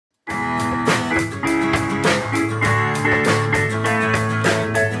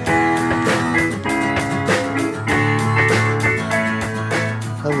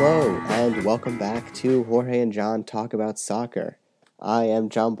welcome back to Jorge and John Talk About Soccer. I am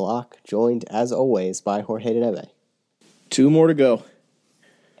John Block, joined as always by Jorge Denebe. 2 more to go.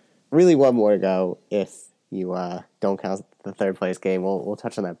 Really 1 more to go if you don't count the third place game. We'll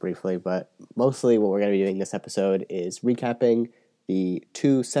touch on that briefly, but mostly what we're going to be doing this episode is recapping the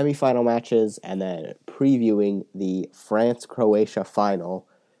 2 semifinal matches and then previewing the France-Croatia final,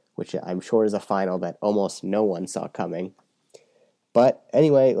 which I'm sure is a final that almost no one saw coming. But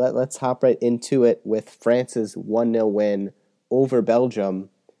anyway, let's hop right into it with France's 1-0 win over Belgium.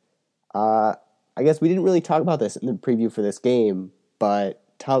 I guess we didn't really talk about this in the preview for this game, but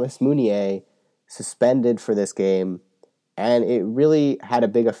Thomas Meunier suspended for this game, and it really had a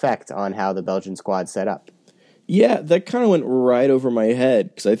big effect on how the Belgian squad set up. Yeah, that kind of went right over my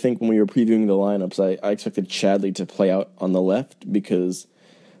head, because I think when we were previewing the lineups, I expected Chadli to play out on the left, because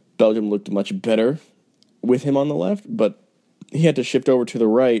Belgium looked much better with him on the left, but he had to shift over to the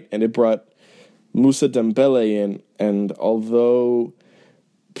right, and it brought Moussa Dembele in, and although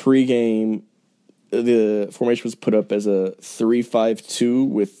pre-game the formation was put up as a 3-5-2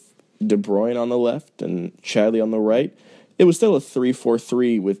 with De Bruyne on the left and Chadli on the right, it was still a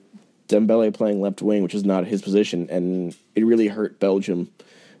 3-4-3 with Dembele playing left wing, which is not his position, and it really hurt Belgium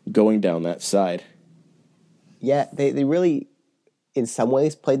going down that side. Yeah, they really, in some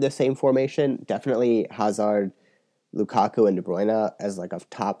ways, played the same formation. Definitely Hazard, Lukaku, and De Bruyne as like a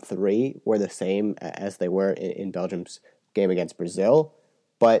top 3 were the same as they were in Belgium's game against Brazil.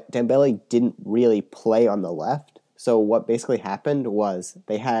 But Dembele didn't really play on the left. So what basically happened was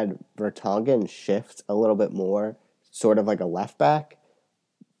they had Vertonghen shift a little bit more, sort of like a left back.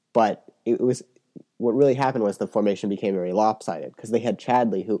 But what really happened was the formation became very lopsided because they had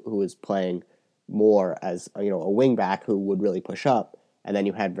Chadli who was playing more as a wing back who would really push up, and then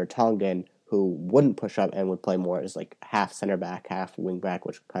you had Vertonghen who wouldn't push up and would play more as like half center back, half wing back,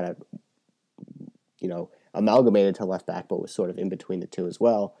 which kind of amalgamated to left back, but was sort of in between the two as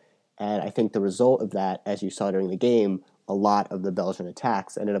well. And I think the result of that, as you saw during the game, a lot of the Belgian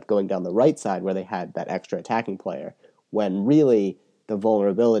attacks ended up going down the right side where they had that extra attacking player, when really the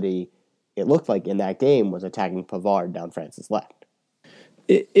vulnerability, it looked like in that game, was attacking Pavard down France's left.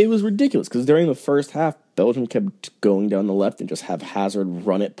 It was ridiculous because during the first half, Belgium kept going down the left and just have Hazard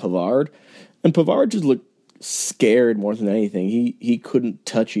run at Pavard. And Pavard just looked scared more than anything. He couldn't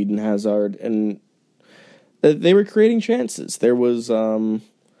touch Eden Hazard, and they were creating chances. There was the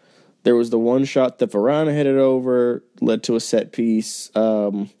one shot that Varane headed over, led to a set piece.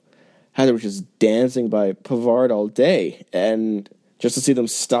 Hazard was just dancing by Pavard all day, and just to see them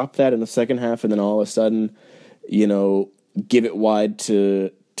stop that in the second half, and then all of a sudden, give it wide to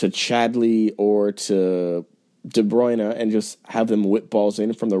Chadli or to De Bruyne and just have them whip balls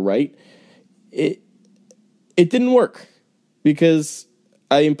in from the right, it didn't work because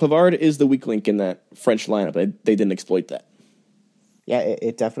Pavard is the weak link in that French lineup. They didn't exploit that. Yeah,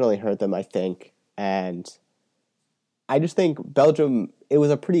 it definitely hurt them, I think. And I just think Belgium, it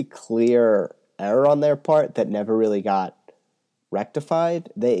was a pretty clear error on their part that never really got rectified.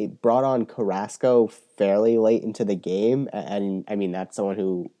 They brought on Carrasco fairly late into the game, and I mean, that's someone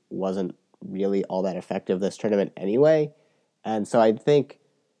who wasn't really all that effective this tournament anyway. And so I think,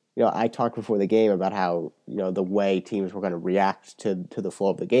 I talked before the game about how, the way teams were going to react to the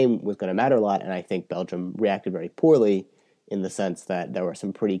flow of the game was going to matter a lot, and I think Belgium reacted very poorly in the sense that there were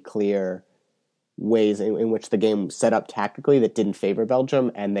some pretty clear ways in which the game was set up tactically that didn't favor Belgium,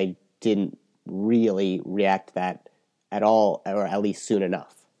 and they didn't really react to that at all, or at least soon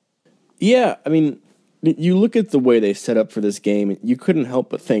enough. Yeah, I mean, you look at the way they set up for this game, you couldn't help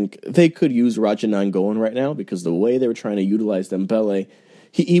but think they could use Raja Nainggolan right now, because the way they were trying to utilize Dembele,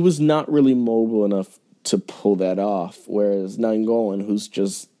 he was not really mobile enough to pull that off, whereas Nainggolan, who's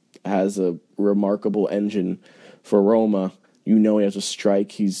just has a remarkable engine for Roma, he has a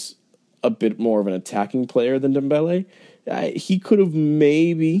strike, he's a bit more of an attacking player than Dembele. He could have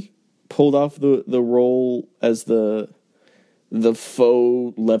maybe pulled off the role as the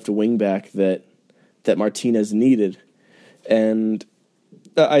faux left wing back that Martinez needed, and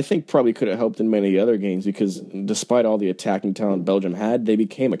I think probably could have helped in many other games because despite all the attacking talent Belgium had, they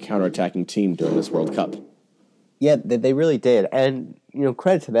became a counterattacking team during this World Cup. Yeah, they really did, and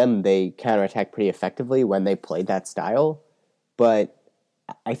credit to them, they counterattacked pretty effectively when they played that style. But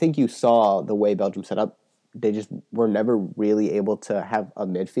I think you saw the way Belgium set up; they just were never really able to have a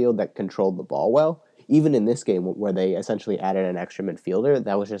midfield that controlled the ball well. Even in this game, where they essentially added an extra midfielder,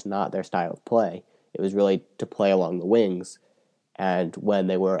 that was just not their style of play. It was really to play along the wings. And when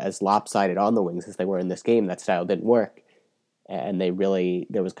they were as lopsided on the wings as they were in this game, that style didn't work. and there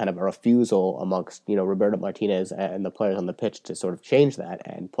was kind of a refusal amongst Roberto Martinez and the players on the pitch to sort of change that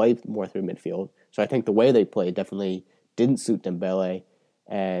and play more through midfield. So I think the way they played definitely didn't suit Dembele,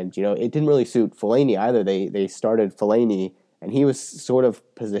 and it didn't really suit Fellaini either. They started Fellaini, and he was sort of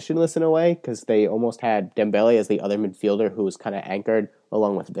positionless in a way because they almost had Dembele as the other midfielder who was kind of anchored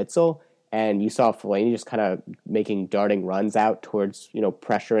along with Witsel, and you saw Fellaini just kind of making darting runs out towards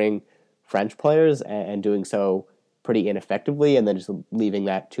pressuring French players and doing so pretty ineffectively, and then just leaving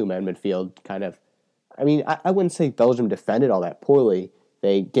that two-man midfield kind of. I mean, I wouldn't say Belgium defended all that poorly.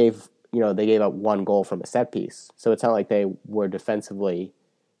 They gave up one goal from a set piece, so it's not like they were defensively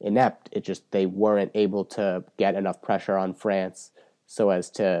inept. It just they weren't able to get enough pressure on France so as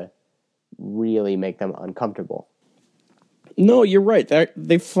to really make them uncomfortable. No, you're right.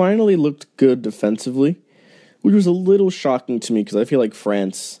 They finally looked good defensively, which was a little shocking to me because I feel like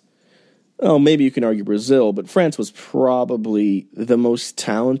France. Oh, maybe you can argue Brazil, but France was probably the most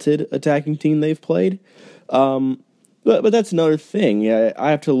talented attacking team they've played. But that's another thing. Yeah, I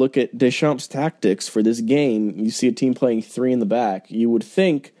have to look at Deschamps' tactics for this game. You see a team playing three in the back. You would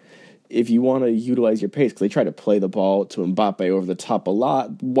think if you want to utilize your pace, because they try to play the ball to Mbappe over the top a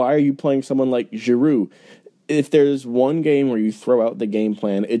lot, why are you playing someone like Giroud? If there's one game where you throw out the game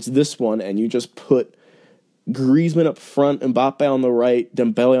plan, it's this one, and you just put Griezmann up front, Mbappe on the right,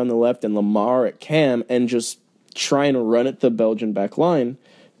 Dembele on the left, and Lamar at cam, and just try and run at the Belgian back line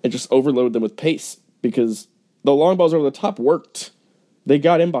and just overload them with pace, because the long balls over the top worked. They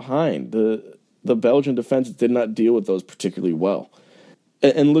got in behind. The Belgian defense did not deal with those particularly well.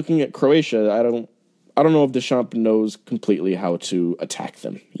 And looking at Croatia, I don't know if Deschamps knows completely how to attack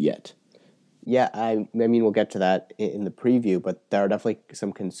them yet. Yeah, I mean, we'll get to that in the preview, but there are definitely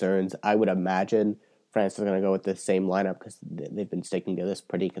some concerns. I would imagine France is going to go with the same lineup because they've been sticking to this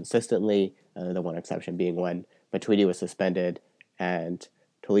pretty consistently, the one exception being when Matuidi was suspended and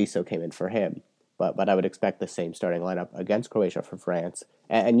Tolisso came in for him. But I would expect the same starting lineup against Croatia for France.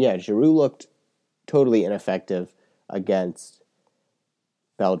 And yeah, Giroud looked totally ineffective against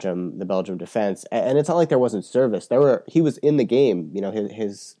the Belgium defense, and it's not like there wasn't service. He was in the game.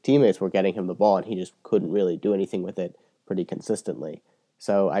 His teammates were getting him the ball, and he just couldn't really do anything with it pretty consistently.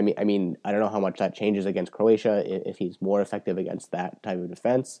 So I mean, I don't know how much that changes against Croatia if he's more effective against that type of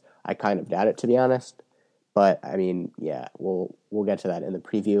defense. I kind of doubt it, to be honest. But I mean, yeah, we'll get to that in the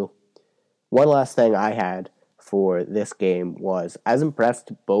preview. One last thing I had for this game was as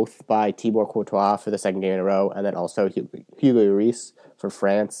impressed both by Thibaut Courtois for the second game in a row, and then also Hugo Lloris for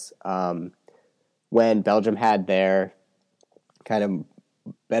France. When Belgium had their kind of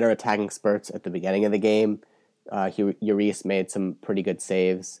better attacking spurts at the beginning of the game, Lloris made some pretty good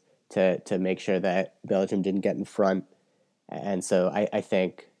saves to make sure that Belgium didn't get in front. And so I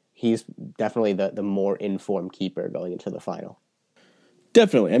think he's definitely the more informed keeper going into the final.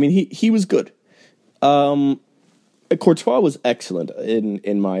 Definitely. I mean, he was good. Courtois was excellent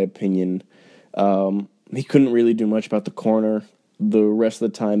in my opinion. He couldn't really do much about the corner. The rest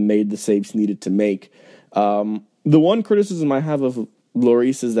of the time made the saves he needed to make. The one criticism I have of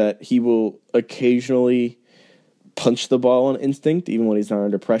Lloris is that he will occasionally punch the ball on instinct, even when he's not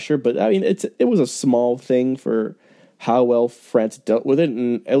under pressure. But I mean, it was a small thing for how well France dealt with it,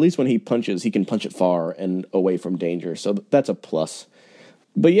 and at least when he punches, he can punch it far and away from danger. So that's a plus.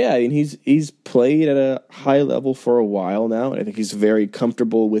 But yeah, I mean, he's played at a high level for a while now, and I think he's very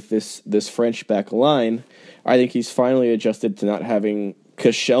comfortable with this French back line. I think he's finally adjusted to not having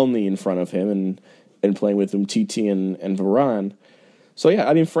Koscielny in front of him and playing with Umtiti and Varane. So yeah,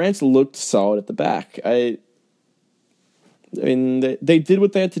 I mean, France looked solid at the back. I mean, they did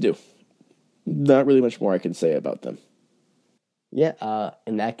what they had to do. Not really much more I can say about them. Yeah,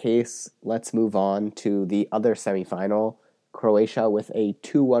 in that case, let's move on to the other semifinal. Croatia with a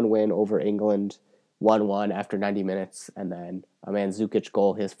 2-1 win over England, 1-1 after 90 minutes, and then a Mandzukic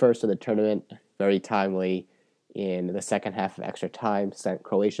goal, his first of the tournament, very timely in the second half of extra time, sent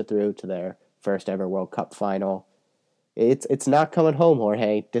Croatia through to their first ever World Cup final. It's not coming home,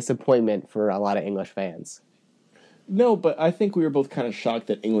 Jorge. Disappointment for a lot of English fans. No, but I think we were both kind of shocked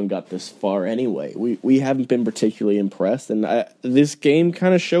that England got this far anyway. We haven't been particularly impressed, and this game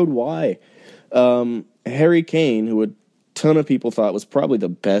kind of showed why. Harry Kane, who a ton of people thought was probably the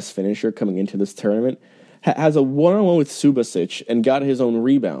best finisher coming into this tournament, has a one-on-one with Subasic and got his own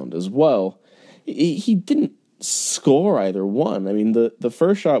rebound as well. He didn't score either one. I mean, the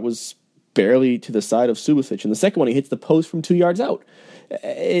first shot was barely to the side of Subasic, and the second one he hits the post from 2 yards out.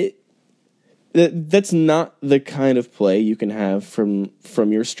 That's not the kind of play you can have from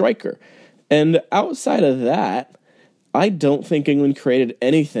your striker. And outside of that, I don't think England created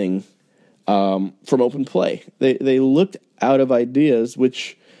anything from open play. They looked out of ideas,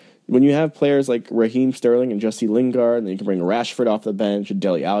 which when you have players like Raheem Sterling and Jesse Lingard, and then you can bring Rashford off the bench, and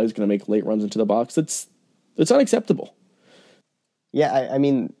Dele Alli is going to make late runs into the box, it's unacceptable. Yeah, I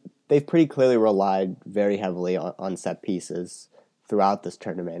mean, they've pretty clearly relied very heavily on set pieces throughout this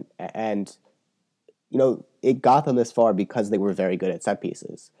tournament. And, it got them this far because they were very good at set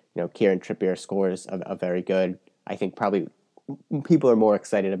pieces. Kieran Trippier scores a very good, I think probably people are more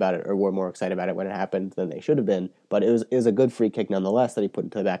excited about it or were more excited about it when it happened than they should have been. But it was a good free kick nonetheless that he put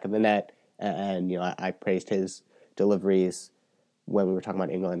into the back of the net. And I praised his deliveries when we were talking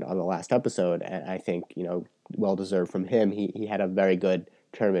about England on the last episode. And I think, well deserved from him. He had a very good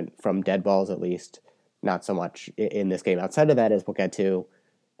tournament from dead balls, at least. Not so much in this game. Outside of that, as we'll get to.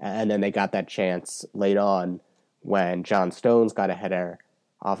 And then they got that chance late on when John Stones got a header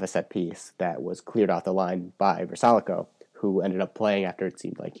off a set piece that was cleared off the line by Versalico, who ended up playing after it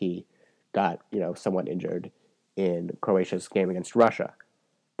seemed like he got, somewhat injured in Croatia's game against Russia.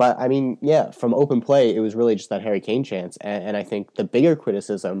 But, I mean, yeah, from open play, it was really just that Harry Kane chance. And I think the bigger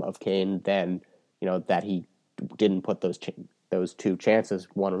criticism of Kane than, that he didn't put those two chances,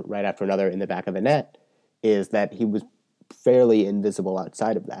 one right after another, in the back of the net, is that he was fairly invisible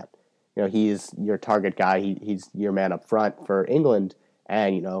outside of that. He's your target guy. He's your man up front for England.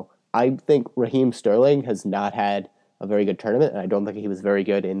 And, I think Raheem Sterling has not had a very good tournament, and I don't think he was very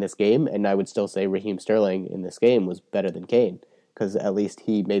good in this game. And I would still say Raheem Sterling in this game was better than Kane, because at least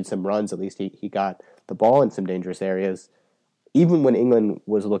he made some runs. At least he got the ball in some dangerous areas. Even when England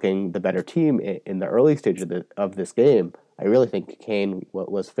was looking the better team in the early stage of this game, I really think Kane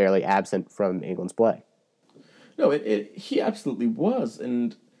was fairly absent from England's play. No, he absolutely was,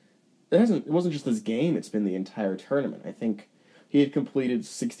 and it wasn't just this game. It's been the entire tournament. I think he had completed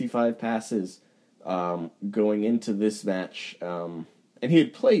 65 passes going into this match, and he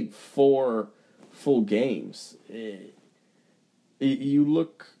had played 4 full games. You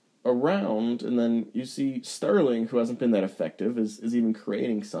look around, and then you see Sterling, who hasn't been that effective, is even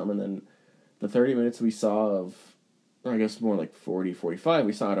creating some, and then the 30 minutes we saw of, or I guess more like 40, 45,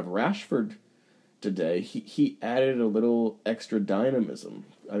 we saw out of Rashford today, he added a little extra dynamism.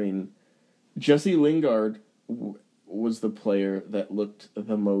 I mean, Jesse Lingard was the player that looked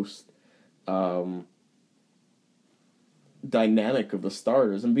the most dynamic of the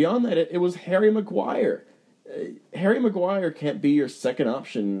starters. And beyond that, it was Harry Maguire. Harry Maguire can't be your second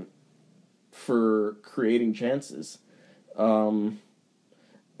option for creating chances. And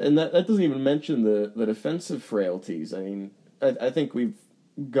that doesn't even mention the defensive frailties. I mean, I think we've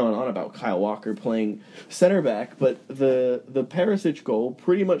gone on about Kyle Walker playing center back, but the Perisic goal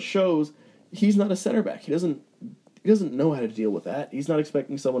pretty much shows he's not a center back. He doesn't know how to deal with that. He's not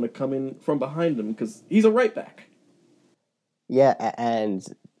expecting someone to come in from behind him because he's a right back. Yeah, and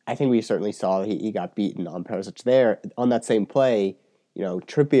I think we certainly saw he got beaten on Perisic there. On that same play,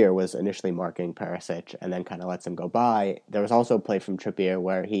 Trippier was initially marking Perisic and then kind of lets him go by. There was also a play from Trippier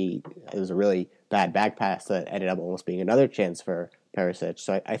where it was a really bad back pass that ended up almost being another chance for Perisic.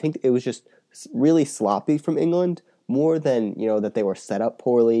 So I think it was just really sloppy from England, more than, that they were set up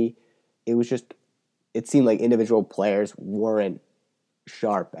poorly. It was just, it seemed like individual players weren't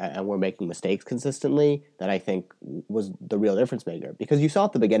sharp and were making mistakes consistently that I think was the real difference maker. Because you saw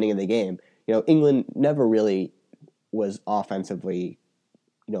at the beginning of the game, England never really was offensively,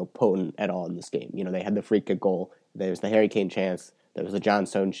 potent at all in this game. They had the free kick goal, there was the Harry Kane chance, there was the John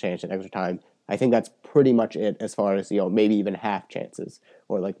Stones chance at extra time. I think that's pretty much it as far as, maybe even half chances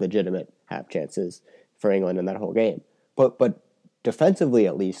or like legitimate half chances for England in that whole game. But defensively,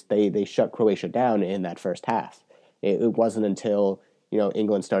 at least, they shut Croatia down in that first half. It wasn't until,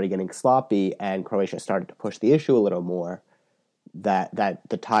 England started getting sloppy and Croatia started to push the issue a little more that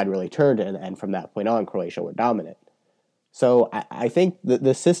the tide really turned, and from that point on, Croatia were dominant. So I think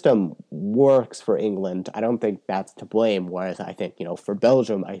the system works for England. I don't think that's to blame, whereas I think, for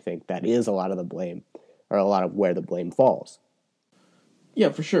Belgium, I think that is a lot of the blame, or a lot of where the blame falls. Yeah,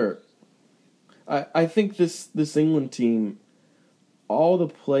 for sure. I think this England team, all the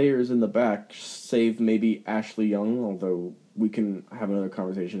players in the back, save maybe Ashley Young, although we can have another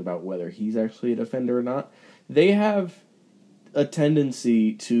conversation about whether he's actually a defender or not, they have a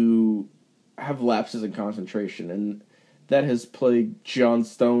tendency to have lapses in concentration, and that has plagued John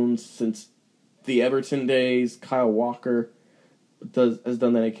Stones since the Everton days. Kyle Walker has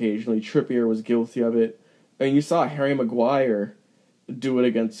done that occasionally. Trippier was guilty of it. And you saw Harry Maguire do it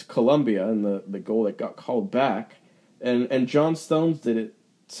against Colombia in the goal that got called back. And John Stones did it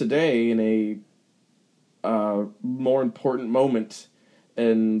today in a more important moment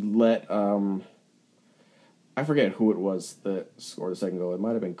and let I forget who it was that scored the second goal. It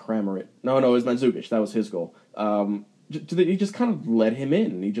might have been Kramaric. No, it was Mandzukic. That was his goal. He just kind of let him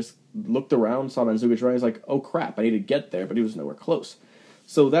in. He just looked around, saw Mandzukic running. He's like, "Oh crap, I need to get there," but he was nowhere close.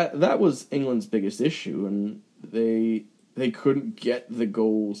 So that was England's biggest issue, and they couldn't get the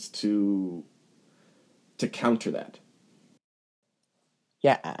goals to counter that.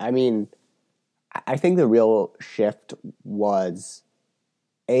 Yeah, I mean, I think the real shift was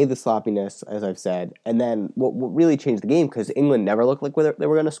the sloppiness, as I've said, and then what really changed the game, because England never looked like they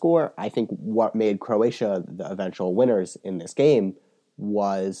were going to score. I think what made Croatia the eventual winners in this game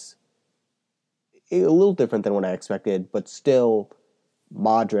was a little different than what I expected, but still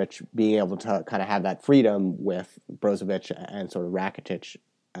Modric being able to kind of have that freedom with Brozovic and sort of Rakitic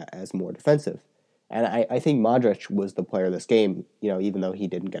as more defensive. And I think Modric was the player of this game, even though he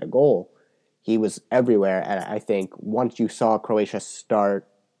didn't get a goal. He was everywhere, and I think once you saw Croatia start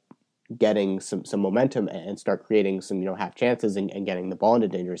getting some momentum and start creating some half chances and getting the ball into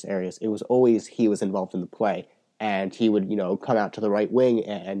dangerous areas, it was always he was involved in the play, and he would come out to the right wing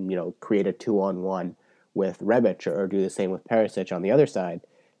and create a 2-on-1 with Rebic or do the same with Perisic on the other side.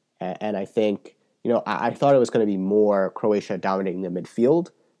 And I think I thought it was going to be more Croatia dominating the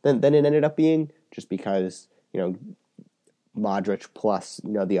midfield than it ended up being, just because Modric plus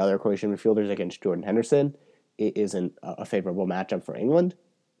the other Croatian midfielders against Jordan Henderson, it isn't a favorable matchup for England.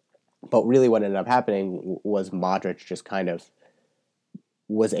 But really what ended up happening was Modric just kind of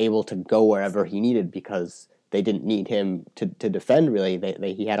was able to go wherever he needed, because they didn't need him to defend, really.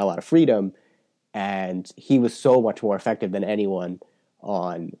 He had a lot of freedom, and he was so much more effective than anyone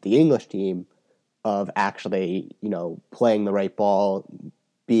on the English team of actually, playing the right ball,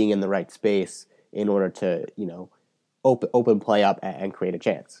 being in the right space in order to, open play up and create a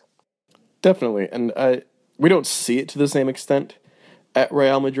chance. Definitely, and we don't see it to the same extent at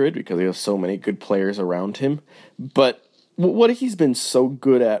Real Madrid because he has so many good players around him. But what he's been so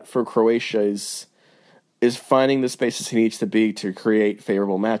good at for Croatia is finding the spaces he needs to be to create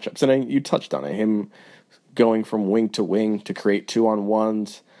favorable matchups. And you touched on it, him going from wing to wing to create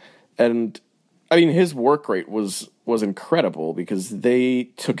 2-on-1s. And, I mean, his work rate was incredible because they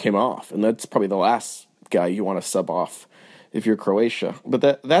took him off. And that's probably the last guy you want to sub off if you're Croatia.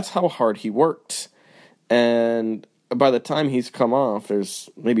 But that's how hard he worked. And by the time he's come off, there's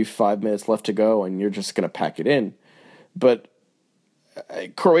maybe 5 minutes left to go, and you're just going to pack it in. But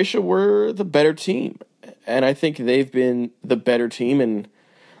Croatia were the better team, and I think they've been the better team in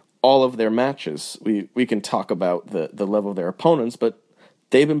all of their matches. We can talk about the level of their opponents, but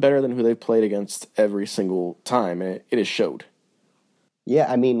they've been better than who they've played against every single time, and it has showed. Yeah,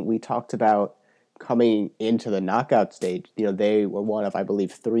 I mean, we talked about coming into the knockout stage. They were one of, I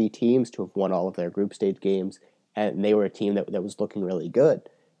believe, 3 teams to have won all of their group stage games, and they were a team that was looking really good.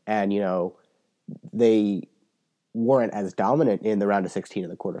 And, they weren't as dominant in the round of 16 in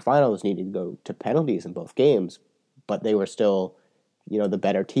the quarterfinals, needing to go to penalties in both games, but they were still, the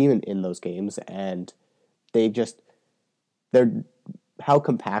better team in those games. And how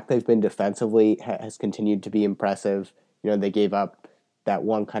compact they've been defensively has continued to be impressive. They gave up that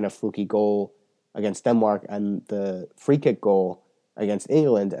one kind of fluky goal against Denmark and the free kick goal against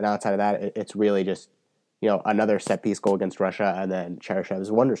England. And outside of that, it's really just, another set-piece goal against Russia and then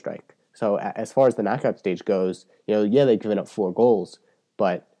Cherishev's wonder strike. So as far as the knockout stage goes, they've given up 4 goals,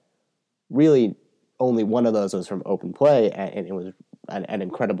 but really only one of those was from open play, and it was an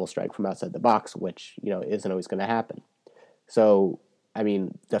incredible strike from outside the box, which, isn't always going to happen. So, I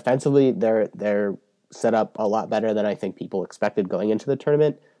mean, defensively, they're set up a lot better than I think people expected going into the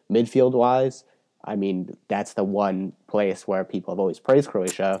tournament. Midfield-wise, I mean, that's the one place where people have always praised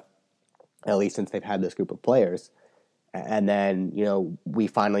Croatia, at least since they've had this group of players. And then, we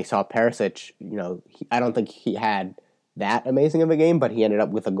finally saw Perisic. I don't think he had that amazing of a game, but he ended up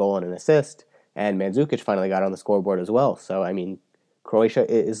with a goal and an assist. And Mandzukic finally got on the scoreboard as well. So, I mean, Croatia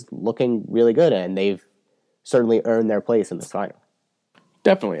is looking really good, and they've certainly earned their place in this final.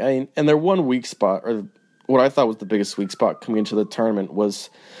 Definitely. I mean, and their one weak spot, or what I thought was the biggest weak spot coming into the tournament, was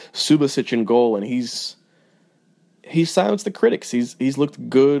Subasic in goal, and he's silenced the critics. He's looked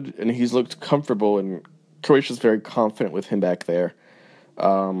good, and he's looked comfortable, and Croatia's very confident with him back there.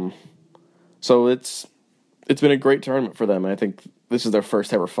 So it's been a great tournament for them, and I think this is their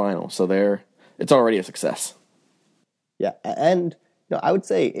first ever final. So it's already a success. Yeah, and I would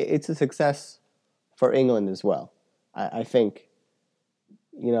say it's a success for England as well. I think,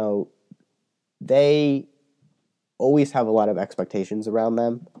 they always have a lot of expectations around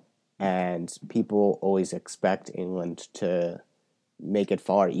them, and people always expect England to make it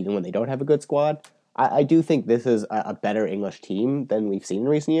far even when they don't have a good squad. I do think this is a better English team than we've seen in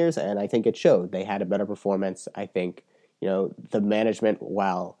recent years, and I think it showed. They had a better performance. I think, the management,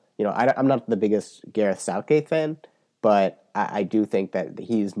 while, I'm not the biggest Gareth Southgate fan, but I do think that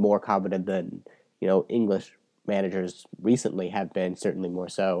he's more competent than, English managers recently have been, certainly more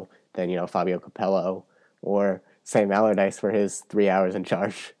so than, Fabio Capello or Sam Allardyce for his 3 hours in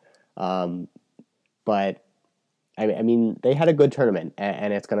charge. But I mean, they had a good tournament,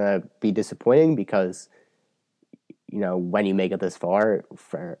 and it's going to be disappointing because, when you make it this far,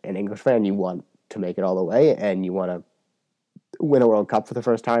 for an English fan, you want to make it all the way, and you want to win a World Cup for the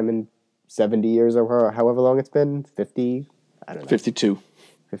first time in 70 years or however long it's been, 50, I don't know. 52.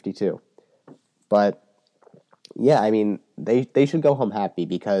 52. But, yeah, I mean, they should go home happy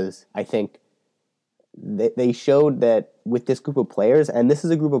because I think they showed that with this group of players, and this is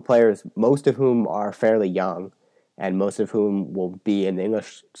a group of players, most of whom are fairly young, and most of whom will be in the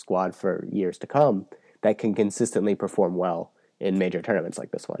English squad for years to come, that can consistently perform well in major tournaments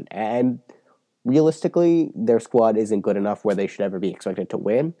like this one. And realistically, their squad isn't good enough where they should ever be expected to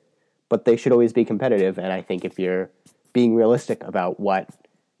win, but they should always be competitive. And I think if you're being realistic about what,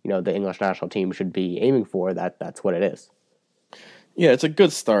 the English national team should be aiming for, that's what it is. Yeah, it's a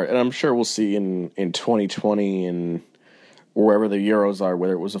good start, and I'm sure we'll see in 2020 and wherever the Euros are,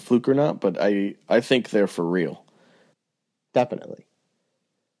 whether it was a fluke or not, but I think they're for real. Definitely.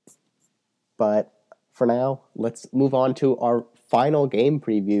 But for now, let's move on to our final game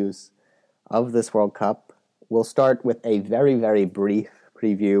previews of this World Cup. We'll start with a very, very brief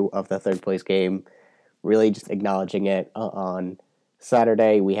preview of the third place game, really just acknowledging it. On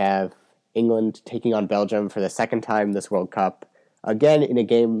Saturday, we have England taking on Belgium for the second time this World Cup. Again, in a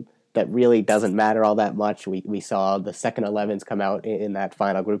game that really doesn't matter all that much. We saw the second 11s come out in that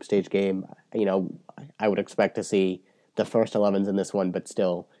final group stage game. I would expect to see the first 11s in this one, but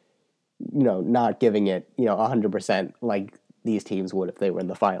still, not giving it, 100% like these teams would if they were in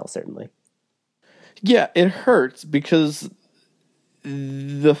the final, certainly. Yeah, it hurts because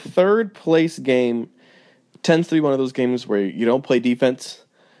the third place game tends to be one of those games where you don't play defense.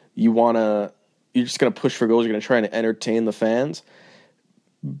 You're just going to push for goals. You're going to try and entertain the fans.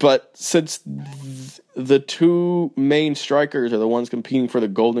 But since the two main strikers are the ones competing for the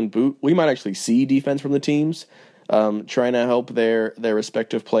Golden Boot, we might actually see defense from the teams trying to help their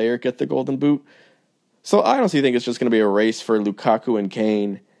respective player get the Golden Boot. So I honestly think it's just going to be a race for Lukaku and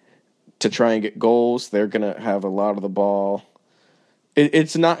Kane to try and get goals. They're going to have a lot of the ball.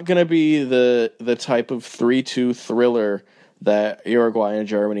 It's not going to be the type of 3-2 thriller that Uruguay and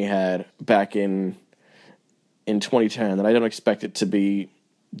Germany had back in 2010, and I don't expect it to be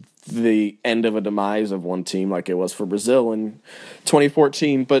the end of a demise of one team like it was for Brazil in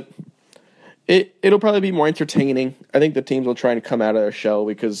 2014, but it'll probably be more entertaining. I think the teams will try and come out of their shell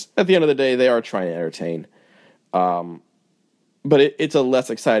because at the end of the day, they are trying to entertain. But it's a less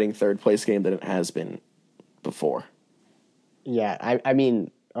exciting third place game than it has been before. Yeah, I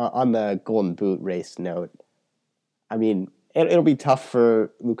mean, on the Golden Boot race note, I mean, it'll be tough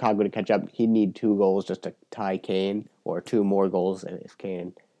for Lukaku to catch up. He'd need 2 goals just to tie Kane, or 2 more goals if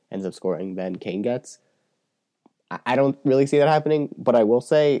Kane ends up scoring than Kane gets. I don't really see that happening, but I will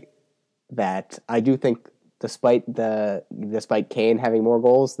say that I do think, despite Kane having more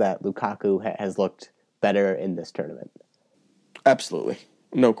goals, that Lukaku has looked better in this tournament. Absolutely.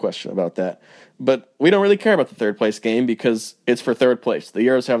 No question about that. But we don't really care about the third place game because it's for third place. The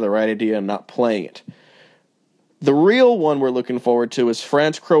Euros have the right idea and not playing it. The real one we're looking forward to is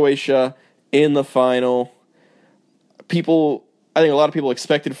France-Croatia in the final. I think a lot of people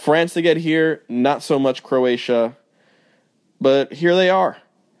expected France to get here, not so much Croatia, but here they are.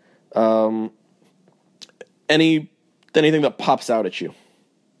 Anything that pops out at you?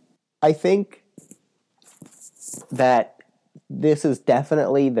 I think that this is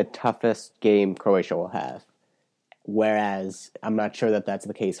definitely the toughest game Croatia will have, whereas I'm not sure that that's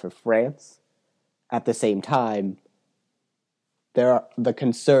the case for France. At the same time, the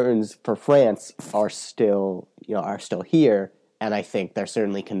concerns for France are still here, and I think there's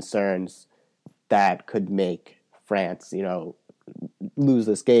certainly concerns that could make France, lose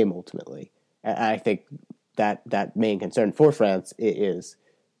this game ultimately. And I think that main concern for France is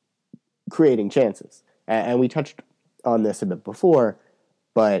creating chances. And we touched on this a bit before,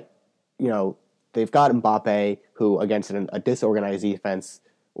 but they've got Mbappe, who against a disorganized defense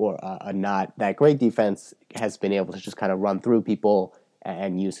or a not that great defense has been able to just kind of run through people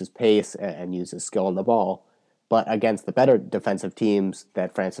and use his pace and use his skill on the ball. But against the better defensive teams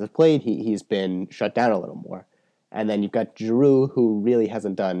that France has played, he's been shut down a little more. And then you've got Giroud, who really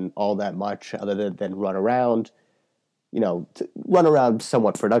hasn't done all that much other than run around. to run around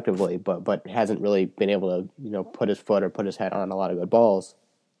somewhat productively, but hasn't really been able to, put his foot or put his head on a lot of good balls.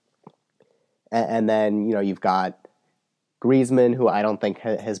 And then, you've got Griezmann, who I don't think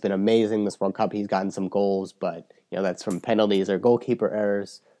has been amazing this World Cup. He's gotten some goals, but, that's from penalties or goalkeeper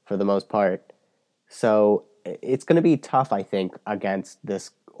errors for the most part. So it's going to be tough, I think, against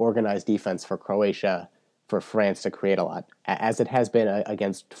this organized defense for Croatia, for France to create a lot, as it has been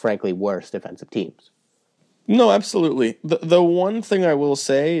against, frankly, worse defensive teams. No, absolutely. The one thing I will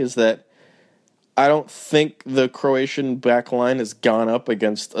say is that I don't think the Croatian backline has gone up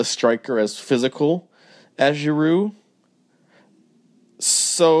against a striker as physical as Giroud.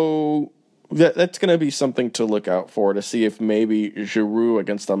 So that's going to be something to look out for, to see if maybe Giroud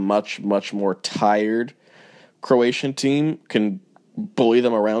against a much, much more tired Croatian team can bully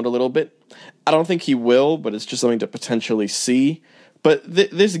them around a little bit. I don't think he will, but it's just something to potentially see. But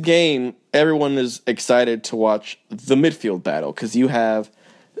this game, everyone is excited to watch the midfield battle, because you have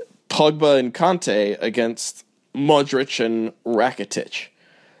Pogba and Kante against Modric and Rakitic.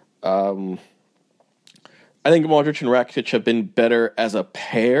 I think Modric and Rakitic have been better as a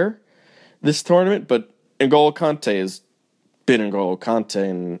pair this tournament, but N'Golo Kante has been N'Golo Kante,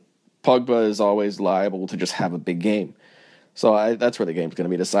 and Pogba is always liable to just have a big game. So that's where the game's going to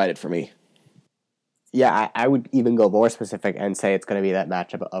be decided for me. Yeah, I would even go more specific and say it's going to be that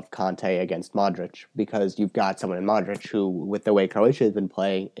matchup of Kante against Modric, because you've got someone in Modric who, with the way Croatia has been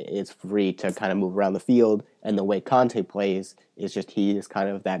playing, is free to kind of move around the field, and the way Kante plays is just he is kind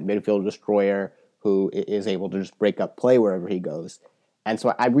of that midfield destroyer who is able to just break up play wherever he goes. And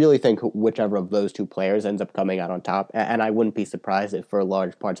so I really think whichever of those two players ends up coming out on top, and I wouldn't be surprised if for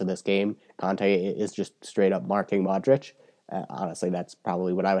large parts of this game, Kante is just straight up marking Modric. Honestly, that's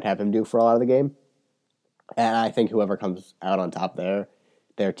probably what I would have him do for a lot of the game. And I think whoever comes out on top there,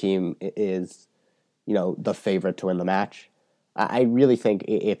 their team is, the favorite to win the match. I really think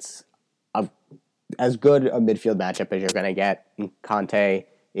it's as good a midfield matchup as you're going to get. Kante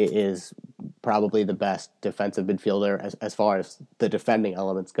is probably the best defensive midfielder as far as the defending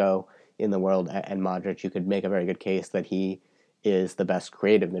elements go in the world. And Modric, you could make a very good case that he is the best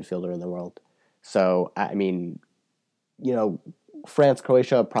creative midfielder in the world. So, I mean, France,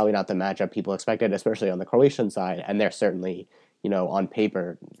 Croatia, probably not the matchup people expected, especially on the Croatian side, and they're certainly, on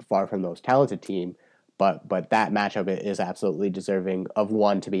paper, far from the most talented team. But that matchup is absolutely deserving of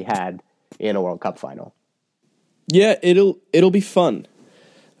one to be had in a World Cup final. Yeah, it'll be fun.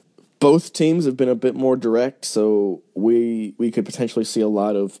 Both teams have been a bit more direct, so we could potentially see a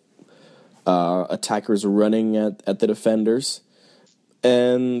lot of attackers running at the defenders,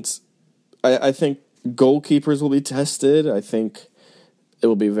 and I think goalkeepers will be tested. I think it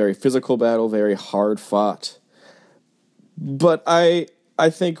will be a very physical battle, very hard fought. But I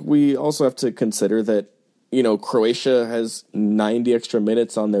think we also have to consider that, Croatia has 90 extra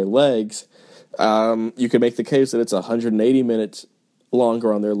minutes on their legs. You could make the case that it's 180 minutes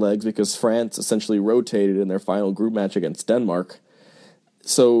longer on their legs because France essentially rotated in their final group match against Denmark.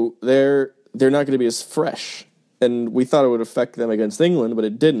 So they're not going to be as fresh. And we thought it would affect them against England, but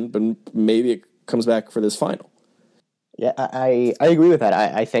it didn't. But maybe it comes back for this final. Yeah, I agree with that.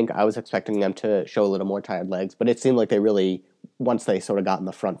 I think I was expecting them to show a little more tired legs, but it seemed like they really, once they sort of got in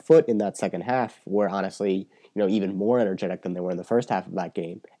the front foot in that second half, were honestly, even more energetic than they were in the first half of that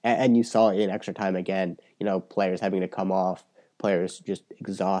game. And you saw in extra time again, players having to come off, players just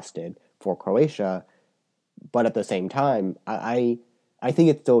exhausted for Croatia. But at the same time, I think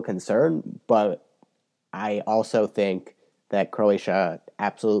it's still a concern, but I also think that Croatia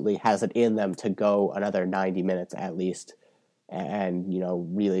absolutely has it in them to go another 90 minutes at least and,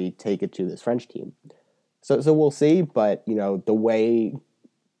 really take it to this French team. So we'll see, but, the way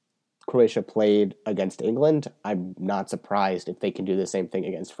Croatia played against England, I'm not surprised if they can do the same thing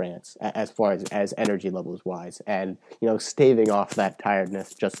against France as far as energy levels wise and, staving off that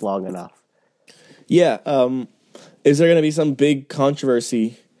tiredness just long enough. Yeah. Is there going to be some big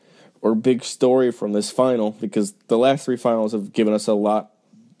controversy or big story from this final? Because the last three finals have given us a lot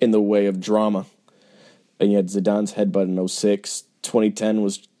in the way of drama. And you had Zidane's headbutt in 2006. 2010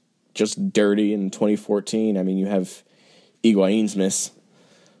 was just dirty. In 2014, I mean, you have Higuain's miss.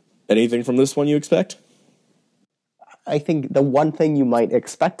 Anything from this one you expect? I think the one thing you might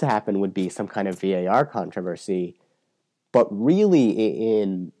expect to happen would be some kind of VAR controversy. But really,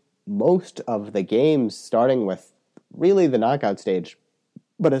 in most of the games, starting with really the knockout stage,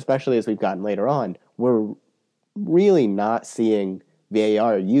 but especially as we've gotten later on, we're really not seeing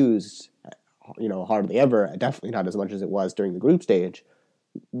VAR used, hardly ever, definitely not as much as it was during the group stage,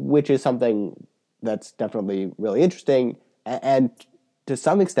 which is something that's definitely really interesting. And to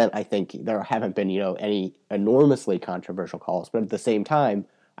some extent, I think there haven't been, any enormously controversial calls, but at the same time,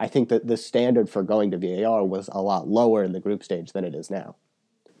 I think that the standard for going to VAR was a lot lower in the group stage than it is now.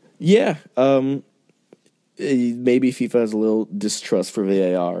 Yeah, maybe FIFA has a little distrust for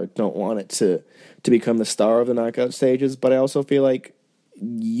VAR, don't want it to become the star of the knockout stages, but I also feel like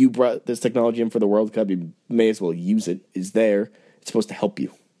you brought this technology in for the World Cup, you may as well use it. It's there. It's supposed to help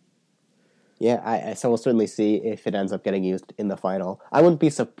you. Yeah, so we'll certainly see if it ends up getting used in the final. I wouldn't be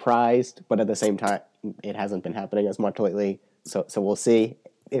surprised, but at the same time, it hasn't been happening as much lately. So we'll see.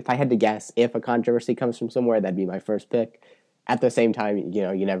 If I had to guess, if a controversy comes from somewhere, that'd be my first pick. At the same time,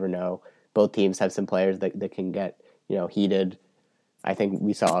 you never know. Both teams have some players that can get, heated. I think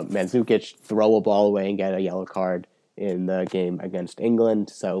we saw Mandzukic throw a ball away and get a yellow card in the game against England,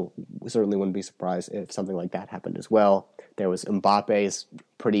 so we certainly wouldn't be surprised if something like that happened as well. There was Mbappe's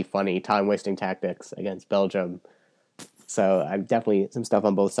pretty funny time-wasting tactics against Belgium, so I've definitely some stuff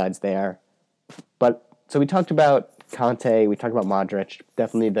on both sides there. But so we talked about Conte, we talked about Modric,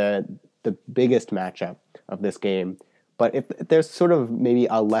 definitely the biggest matchup of this game. But if there's sort of maybe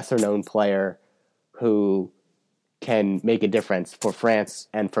a lesser-known player who can make a difference for France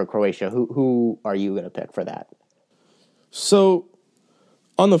and for Croatia, who are you going to pick for that? So,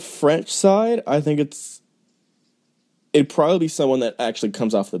 on the French side, I think it'd probably be someone that actually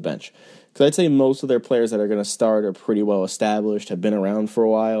comes off the bench. Because I'd say most of their players that are going to start are pretty well established, have been around for a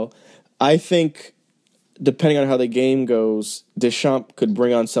while. I think, depending on how the game goes, Deschamps could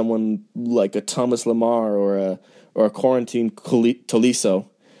bring on someone like a Thomas Lemar or a Corentin Tolisso,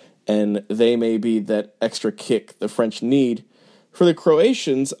 and they may be that extra kick the French need. For the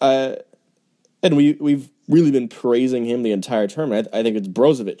Croatians, and we've really been praising him the entire tournament. I think it's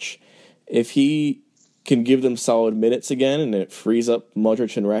Brozovic. If he can give them solid minutes again and it frees up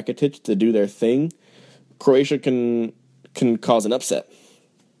Modric and Rakitic to do their thing, Croatia can cause an upset.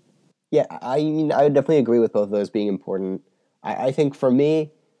 Yeah, I mean, I would definitely agree with both of those being important. I think for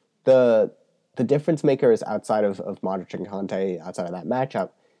me, the difference makers outside of Modric and Conte, outside of that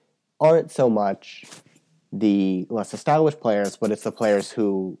matchup, aren't so much the less established players, but it's the players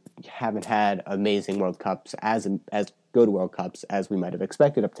who haven't had amazing World Cups, as good World Cups as we might have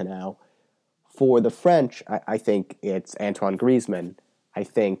expected up to now. For the French, I think it's Antoine Griezmann. I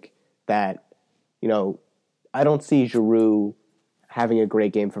think that, I don't see Giroud having a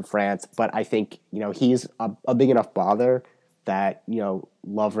great game for France, but I think, he's a big enough bother that,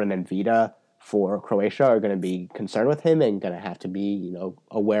 Lovren and Vida for Croatia are going to be concerned with him and going to have to be,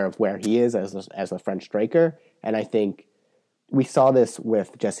 aware of where he is as a French striker. And I think we saw this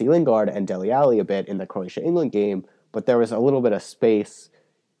with Jesse Lingard and Dele Alli a bit in the Croatia-England game, but there was a little bit of space,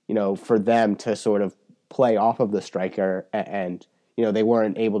 for them to sort of play off of the striker, and they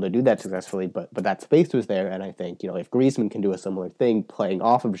weren't able to do that successfully, but that space was there, and I think, if Griezmann can do a similar thing playing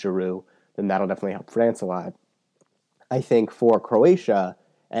off of Giroud, then that'll definitely help France a lot. I think for Croatia,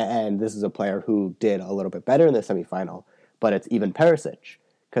 and this is a player who did a little bit better in the semifinal, but it's Ivan Perisic,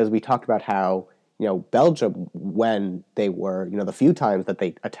 because we talked about how, Belgium, when they were, the few times that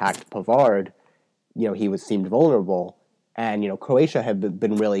they attacked Pavard, he seemed vulnerable, and, Croatia had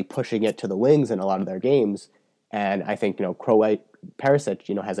been really pushing it to the wings in a lot of their games, and I think,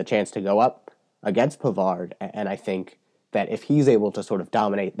 Perisic, has a chance to go up against Pavard, and I think that if he's able to sort of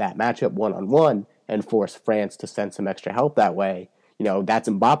dominate that matchup one-on-one and force France to send some extra help that way, that's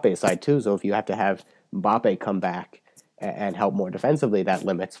Mbappe's side too. So if you have to have Mbappe come back and help more defensively, that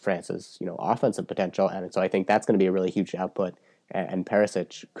limits France's, offensive potential. And so I think that's going to be a really huge output. And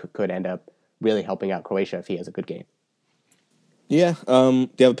Perisic could end up really helping out Croatia if he has a good game. Yeah. Do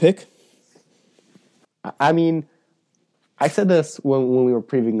you have a pick? I mean, I said this when we were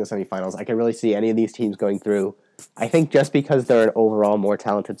previewing the semifinals. I can really see any of these teams going through. I think just because they're an overall more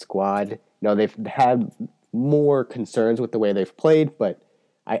talented squad, they've had more concerns with the way they've played, but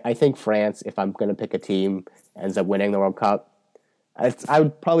I think France, if I'm going to pick a team, ends up winning the World Cup. I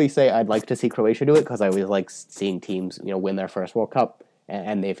would probably say I'd like to see Croatia do it because I always like seeing teams, win their first World Cup,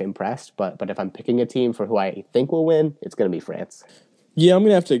 and they've impressed. But if I'm picking a team for who I think will win, it's going to be France. Yeah, I'm going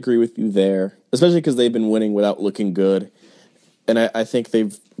to have to agree with you there, especially because they've been winning without looking good. And I think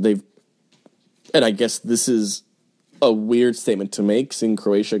they've, and I guess this is a weird statement to make, seeing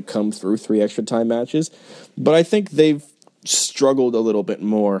Croatia come through 3 extra time matches, but I think they've struggled a little bit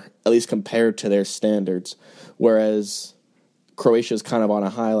more, at least compared to their standards, whereas Croatia's kind of on a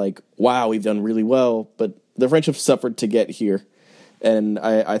high, like, wow, we've done really well, but the French have suffered to get here, and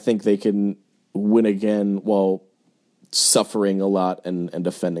I think they can win again while suffering a lot and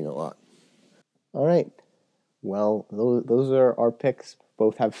defending a lot. All right. Well, those are our picks.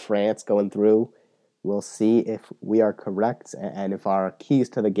 Both have France going through. We'll see if we are correct and if our keys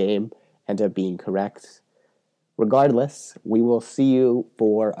to the game end up being correct. Regardless, we will see you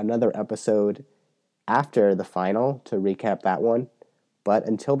for another episode after the final to recap that one. But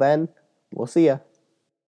until then, we'll see ya.